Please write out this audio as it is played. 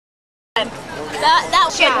That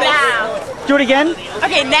shit now. Do it again.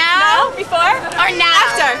 Okay, now, before, or now?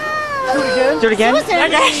 After. Do it again.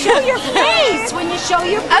 Okay. Show your face when you show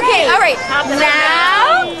your face. Okay, all right.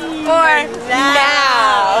 Now or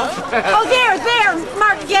now? Oh, there.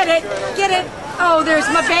 Mark, get it. Oh, there's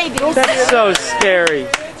my baby. That's so scary.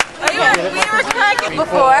 We were correct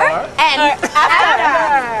before and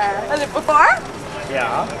after. Was it before?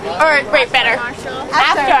 Yeah. Or wait, better.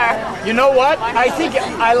 After. You know what? I think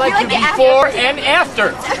I like you before and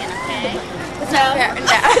after. No.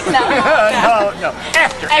 No.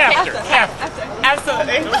 After.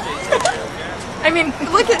 Absolutely. I mean,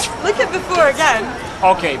 look at before again.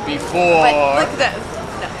 Okay, before. Look at this.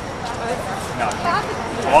 No.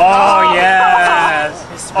 Oh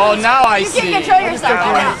yes. Oh, now I see. You can't control yourself.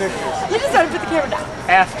 You just want to put the camera down.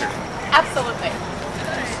 After. Absolutely.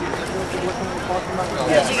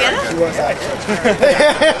 Did you get it?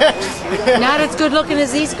 Not as good looking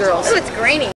as these girls. Oh, it's grainy.